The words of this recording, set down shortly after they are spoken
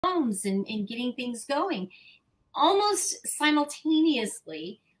homes and getting things going. Almost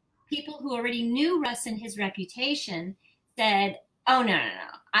simultaneously, people who already knew Russ and his reputation said, oh, no, no,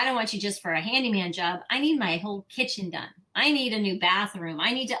 no. I don't want you just for a handyman job. I need my whole kitchen done. I need a new bathroom.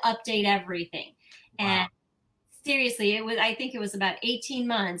 I need to update everything. Wow. And seriously, I think it was about 18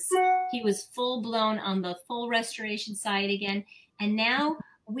 months. He was full blown on the full restoration side again. And now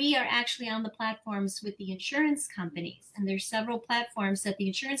we are actually on the platforms with the insurance companies. And there's several platforms that the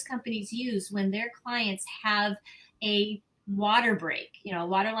insurance companies use when their clients have a water break, a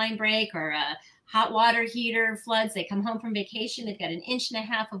water line break or a hot water heater floods. They come home from vacation. They've got 1.5 inches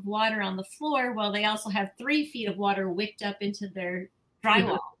of water on the floor. Well, they also have 3 feet of water wicked up into their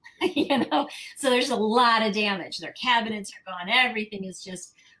drywall, So there's a lot of damage. Their cabinets are gone. Everything is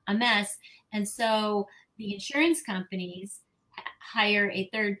just a mess. And so the insurance companies hire a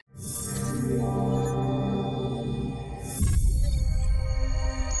third